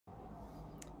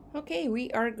Okay, we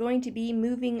are going to be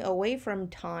moving away from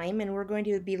time and we're going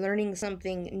to be learning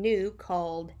something new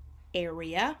called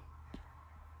area.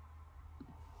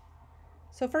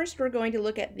 So first we're going to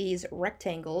look at these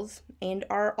rectangles, and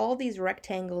are all these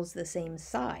rectangles the same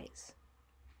size?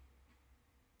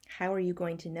 How are you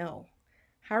going to know?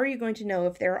 How are you going to know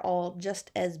if they're all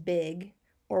just as big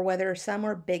or whether some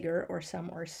are bigger or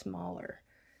some are smaller?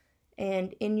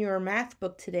 And in your math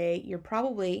book today,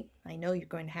 I know you're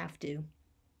going to have to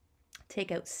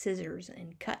take out scissors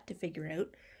and cut to figure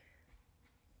out.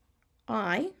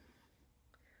 I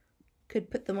could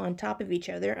put them on top of each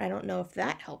other. I don't know if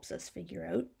that helps us figure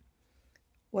out.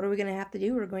 What are we going to have to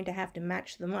do? We're going to have to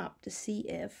match them up to see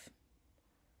if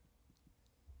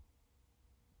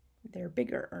they're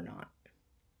bigger or not.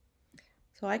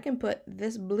 So I can put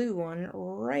this blue one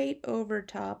right over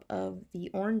top of the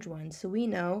orange one, so we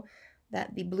know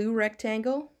that the blue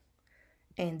rectangle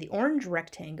and the orange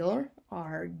rectangle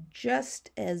are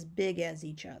just as big as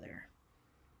each other.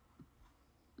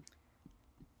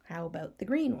 How about the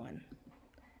green one?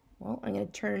 Well, I'm going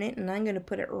to turn it and I'm going to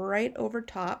put it right over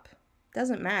top.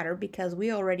 Doesn't matter because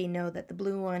we already know that the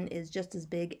blue one is just as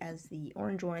big as the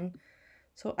orange one.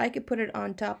 So I could put it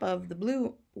on top of the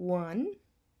blue one.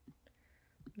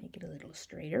 Make it a little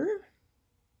straighter.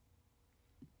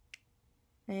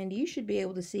 And you should be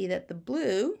able to see that the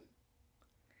blue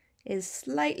is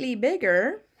slightly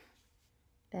bigger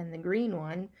than the green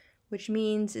one, which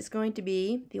means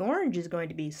the orange is going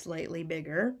to be slightly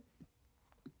bigger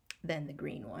than the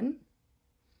green one.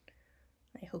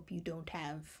 I hope you don't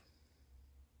have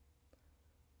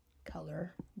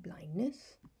color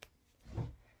blindness.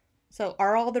 So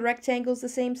are all the rectangles the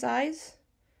same size?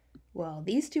 Well,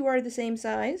 these two are the same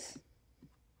size,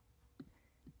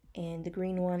 and the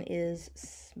green one is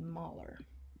smaller.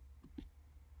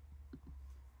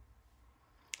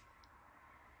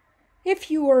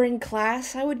 If you were in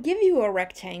class, I would give you a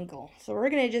rectangle. So we're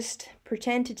going to just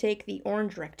pretend to take the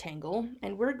orange rectangle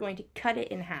and we're going to cut it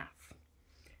in half.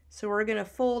 So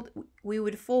we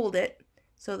would fold it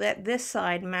so that this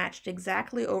side matched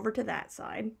exactly over to that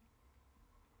side.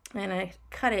 And I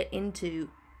cut it into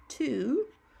two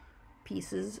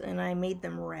pieces and I made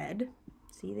them red.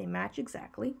 See, they match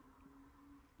exactly.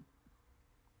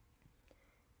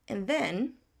 And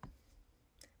then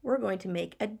we're going to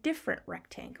make a different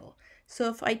rectangle. So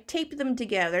if I tape them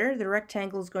together, the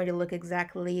rectangle is going to look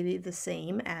exactly the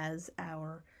same as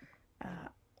our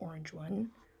orange one.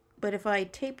 But if I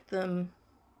tape them,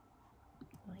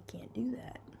 I can't do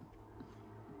that.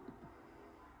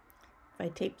 If I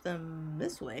tape them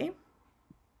this way,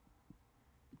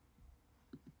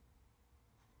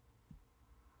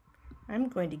 I'm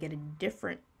going to get a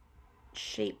different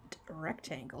shaped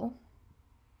rectangle.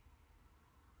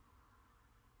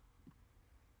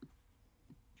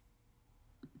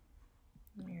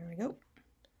 There we go.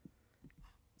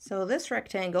 So this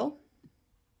rectangle,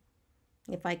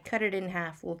 if I cut it in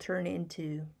half, will turn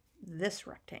into this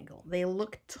rectangle. They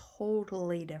look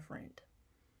totally different.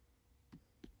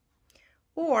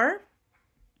 Or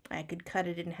I could cut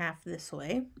it in half this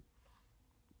way,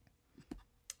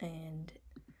 and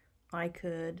I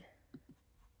could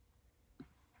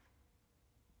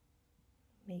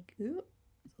make, ooh,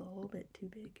 it's a little bit too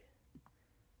big.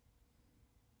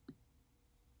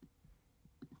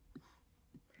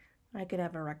 I could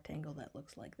have a rectangle that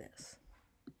looks like this.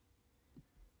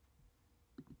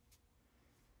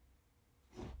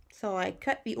 So I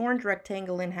cut the orange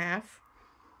rectangle in half,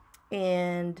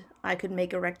 and I could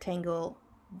make a rectangle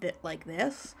like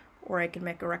this, or I could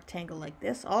make a rectangle like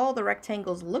this. All the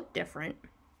rectangles look different,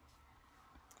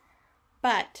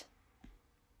 but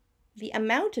the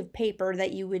amount of paper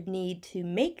that you would need to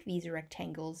make these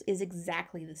rectangles is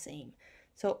exactly the same.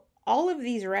 So all of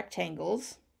these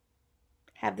rectangles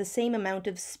have the same amount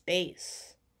of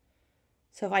space.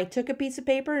 So if I took a piece of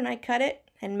paper and I cut it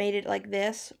and made it like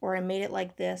this, or I made it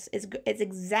like this, it's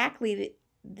exactly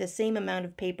the same amount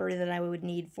of paper that I would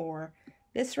need for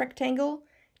this rectangle,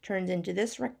 turns into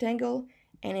this rectangle,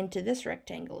 and into this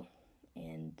rectangle.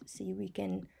 And see, we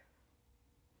can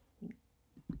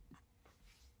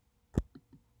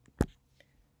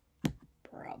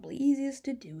probably easiest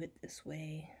to do it this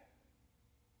way.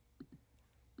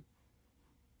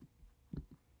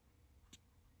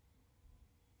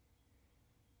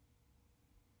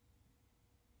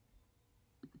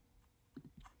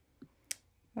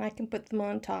 I can put them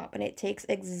on top, and it takes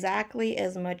exactly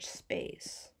as much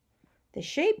space. The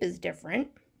shape is different,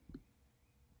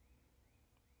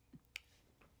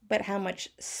 but how much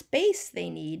space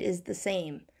they need is the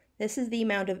same. This is the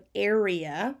amount of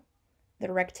area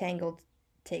the rectangle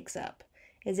takes up.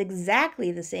 is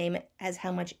exactly the same as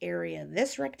how much area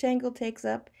this rectangle takes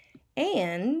up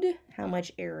and how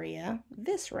much area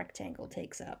this rectangle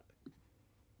takes up.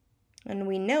 And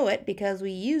we know it because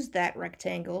we used that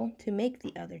rectangle to make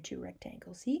the other two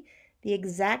rectangles. See? The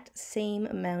exact same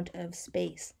amount of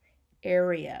space,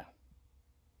 area.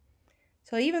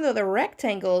 So even though the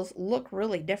rectangles look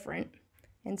really different,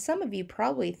 and some of you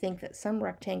probably think that some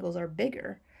rectangles are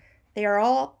bigger, they are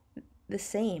all the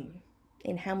same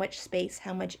in how much space,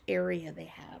 how much area they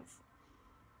have.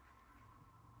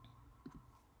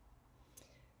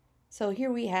 So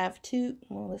here we have two,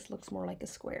 well, this looks more like a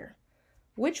square.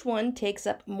 Which one takes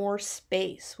up more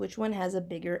space? Which one has a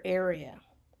bigger area?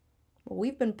 Well,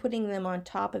 we've been putting them on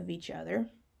top of each other.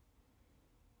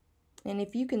 And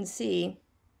if you can see,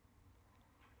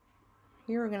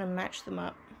 here we're going to match them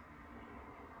up.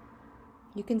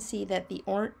 You can see that the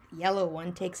yellow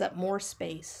one takes up more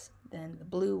space than the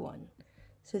blue one.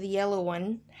 So the yellow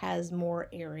one has more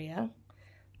area.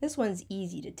 This one's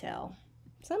easy to tell.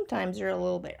 Sometimes they're a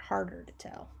little bit harder to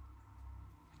tell.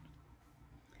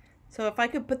 So if I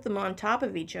could put them on top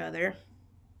of each other,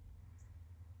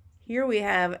 here we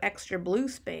have extra blue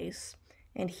space,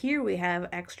 and here we have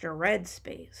extra red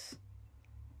space.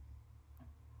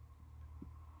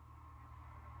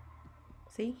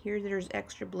 See, here there's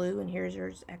extra blue, and here's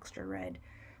there's extra red.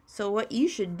 So what you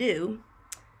should do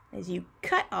is you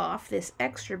cut off this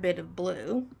extra bit of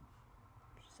blue,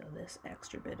 so this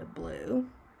extra bit of blue,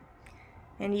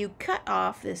 and you cut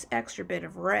off this extra bit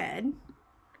of red,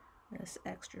 this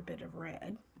extra bit of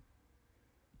red.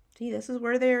 See, this is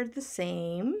where they're the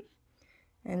same,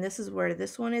 and this is where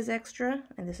this one is extra,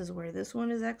 and this is where this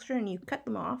one is extra, and you cut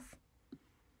them off.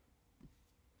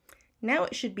 Now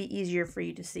it should be easier for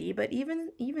you to see, but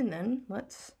even then,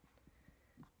 let's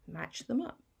match them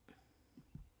up.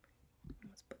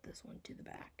 Let's put this one to the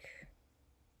back.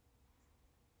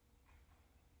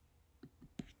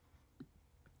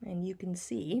 And you can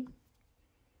see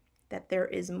that there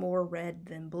is more red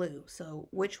than blue. So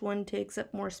which one takes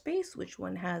up more space? Which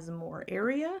one has more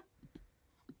area?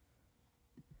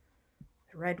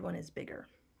 The red one is bigger,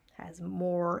 has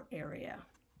more area.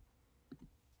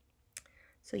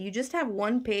 So you just have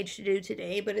one page to do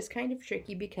today, but it's kind of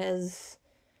tricky because,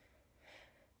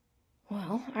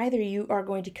 well, either you are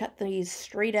going to cut these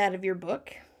straight out of your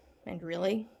book, and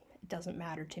really, it doesn't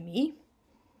matter to me,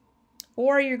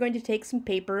 or you're going to take some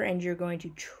paper and you're going to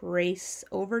trace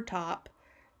over top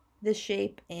this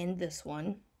shape and this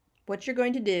one. What you're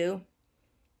going to do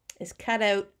is cut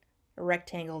out a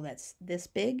rectangle that's this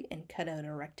big and cut out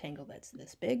a rectangle that's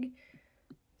this big.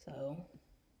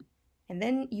 And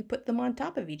then you put them on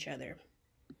top of each other.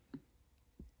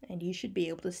 And you should be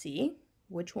able to see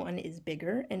which one is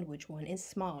bigger and which one is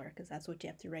smaller, because that's what you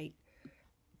have to write,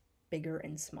 bigger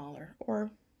and smaller.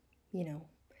 Or, you know,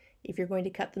 if you're going to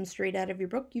cut them straight out of your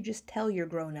book, you just tell your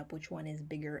grown-up which one is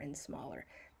bigger and smaller.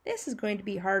 This is going to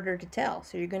be harder to tell,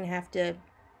 so you're going to have to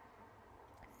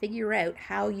figure out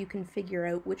how you can figure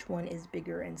out which one is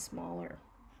bigger and smaller.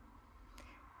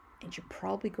 And you're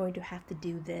probably going to have to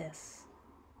do this.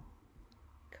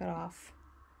 Cut off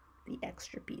the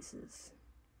extra pieces.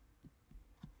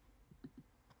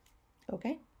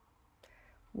 Okay?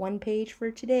 One page for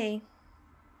today.